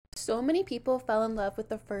So many people fell in love with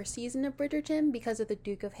the first season of Bridgerton because of the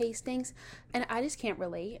Duke of Hastings, and I just can't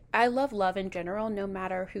relate. I love love in general, no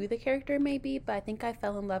matter who the character may be, but I think I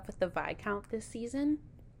fell in love with the Viscount this season.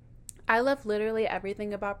 I love literally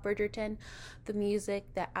everything about Bridgerton: the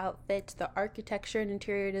music, the outfits, the architecture and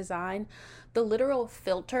interior design, the literal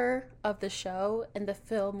filter of the show, and the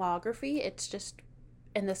filmography.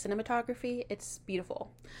 And the cinematography, it's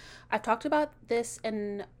beautiful. I've talked about this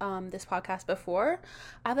in this podcast before.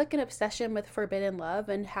 I have like an obsession with forbidden love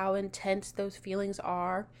and how intense those feelings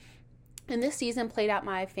are. And this season played out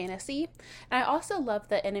my fantasy. And I also love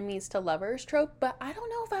the enemies to lovers trope, but I don't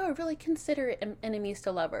know if I would really consider it enemies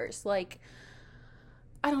to lovers. Like,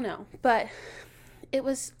 I don't know. But it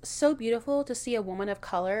was so beautiful to see a woman of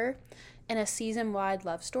color in a season-wide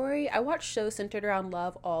love story. I watch shows centered around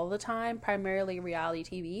love all the time, primarily reality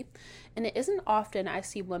TV, and it isn't often I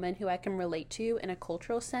see women who I can relate to in a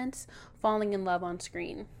cultural sense falling in love on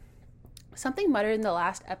screen. Something muttered in the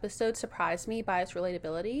last episode surprised me by its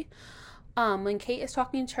relatability. When Kate is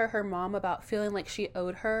talking to her mom about feeling like she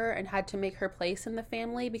owed her and had to make her place in the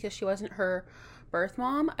family because she wasn't her birth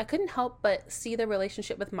mom, I couldn't help but see the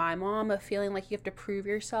relationship with my mom of feeling like you have to prove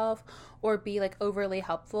yourself or be like overly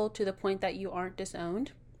helpful to the point that you aren't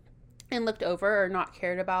disowned and looked over or not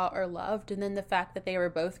cared about or loved. And then the fact that they were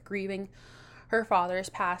both grieving her father's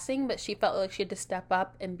passing, but she felt like she had to step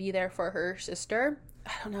up and be there for her sister.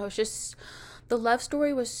 I don't know, it's just, the love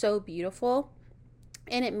story was so beautiful,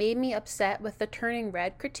 and it made me upset with the turning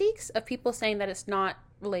red critiques of people saying that it's not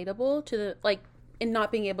relatable to the, like, and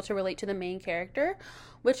not being able to relate to the main character,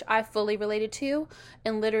 which I fully related to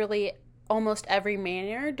in literally almost every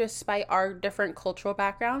manner, despite our different cultural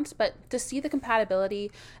backgrounds. But to see the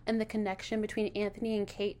compatibility and the connection between Anthony and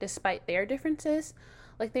Kate despite their differences,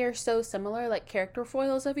 like they are so similar, like character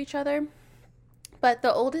foils of each other. But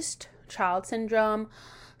the oldest child syndrome,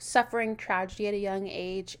 suffering tragedy at a young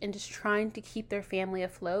age, and just trying to keep their family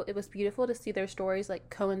afloat, it was beautiful to see their stories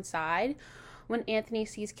like coincide. When Anthony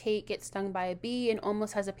sees Kate get stung by a bee and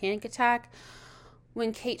almost has a panic attack,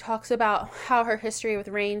 when Kate talks about how her history with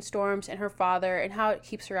rainstorms and her father and how it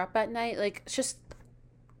keeps her up at night, like, it's just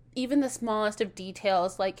even the smallest of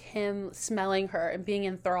details, like him smelling her and being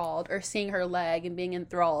enthralled, or seeing her leg and being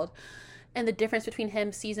enthralled, and the difference between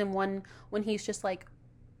him season one when he's just like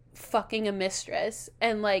fucking a mistress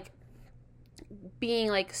and like being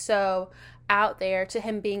like so out there, to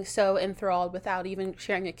him being so enthralled without even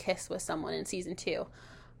sharing a kiss with someone in season 2.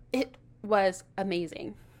 It was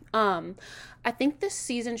amazing. I think this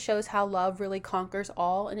season shows how love really conquers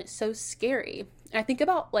all, and it's so scary. I think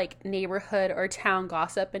about like neighborhood or town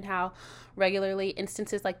gossip and how regularly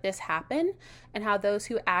instances like this happen, and how those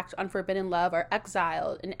who act on forbidden love are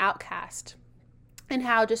exiled and outcast, and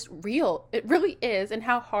how just real it really is, and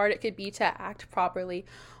how hard it could be to act properly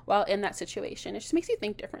while in that situation. It just makes you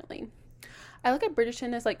think differently. I look at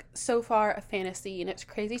Bridgerton as like so far a fantasy, and it's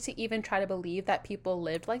crazy to even try to believe that people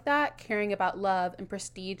lived like that, caring about love and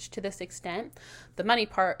prestige to this extent. The money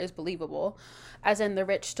part is believable, as in the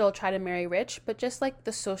rich still try to marry rich, but just like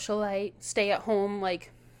the socialite, stay at home,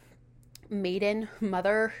 like maiden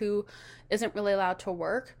mother who isn't really allowed to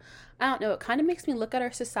work. I don't know, it kind of makes me look at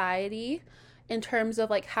our society in terms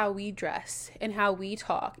of like how we dress and how we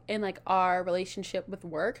talk and like our relationship with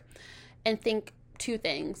work, and think two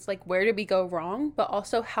things, like where did we go wrong, but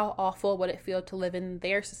also how awful would it feel to live in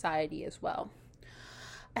their society as well.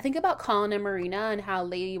 I think about Colin and Marina and how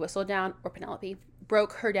Lady Whistledown, or Penelope,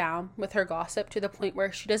 broke her down with her gossip to the point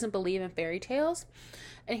where she doesn't believe in fairy tales,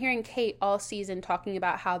 and hearing Kate all season talking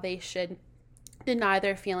about how they should deny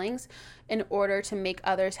their feelings in order to make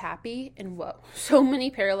others happy, and whoa, so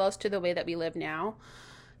many parallels to the way that we live now.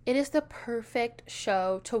 It is the perfect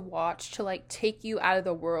show to watch to like take you out of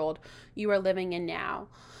the world you are living in now.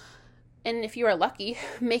 And if you are lucky,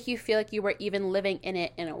 make you feel like you were even living in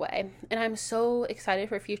it in a way. And I'm so excited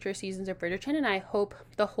for future seasons of Bridgerton, and I hope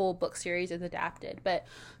the whole book series is adapted. But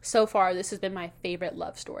so far, this has been my favorite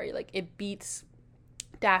love story. Like, it beats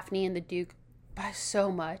Daphne and the Duke by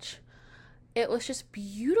so much. It was just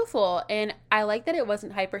beautiful. And I like that it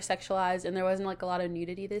wasn't hypersexualized and there wasn't like a lot of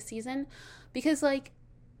nudity this season, because like,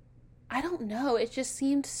 I don't know, it just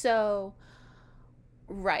seemed so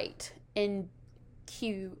right and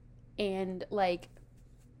cute and like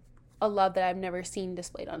a love that I've never seen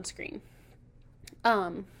displayed on screen.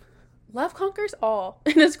 Love conquers all.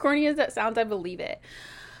 And as corny as that sounds, I believe it.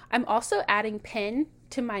 I'm also adding Pin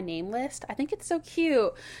to my name list. I think it's so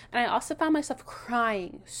cute. And I also found myself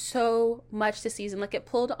crying so much this season. Like, it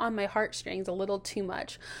pulled on my heartstrings a little too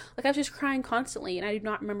much. Like, I was just crying constantly, and I do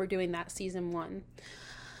not remember doing that season 1.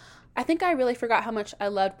 I think I really forgot how much I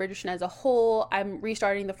loved Bridgerton as a whole. I'm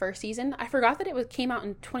restarting the first season. I forgot that came out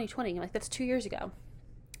in 2020. Like, that's 2 years ago.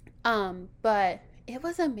 But it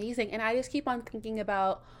was amazing. And I just keep on thinking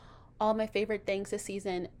about all my favorite things this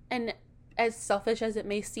season. And as selfish as it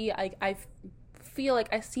may seem, I feel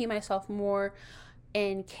like I see myself more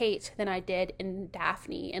in Kate than I did in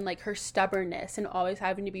Daphne, and like her stubbornness and always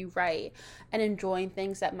having to be right and enjoying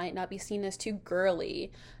things that might not be seen as too girly,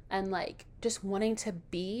 and like just wanting to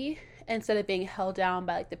be instead of being held down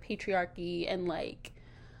by like the patriarchy. And like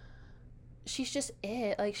she's just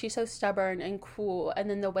like she's so stubborn and cool. And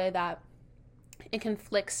then the way that it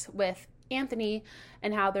conflicts with Anthony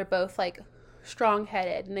and how they're both like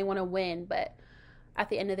strong-headed and they want to win, but at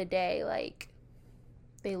the end of the day, like,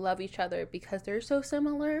 they love each other because they're so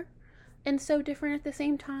similar and so different at the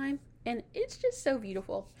same time. And it's just so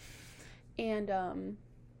beautiful. And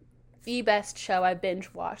the best show I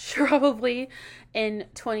binge watched probably in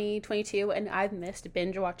 2022. And I've missed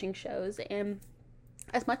binge watching shows. And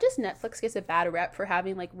as much as Netflix gets a bad rep for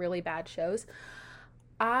having like really bad shows,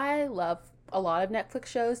 I love a lot of Netflix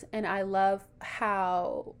shows. And I love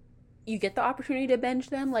how you get the opportunity to binge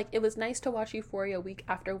them. Like, it was nice to watch Euphoria week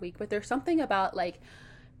after week, but there's something about like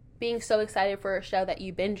being so excited for a show that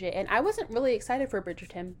you binge it. And I wasn't really excited for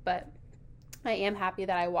Bridgerton, but I am happy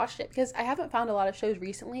that I watched it because I haven't found a lot of shows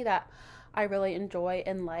recently that I really enjoy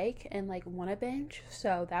and like want to binge.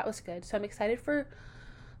 So that was good. So I'm excited for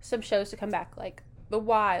some shows to come back, like The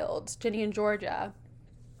Wilds, Ginny and Georgia.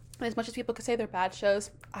 And as much as people could say they're bad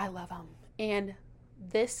shows, I love them. And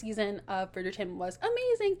this season of Bridgerton was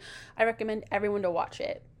amazing. I recommend everyone to watch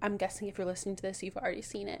it. I'm guessing if you're listening to this, you've already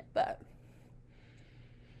seen it, but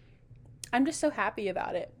I'm just so happy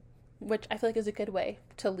about it, which I feel like is a good way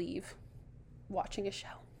to leave watching a show.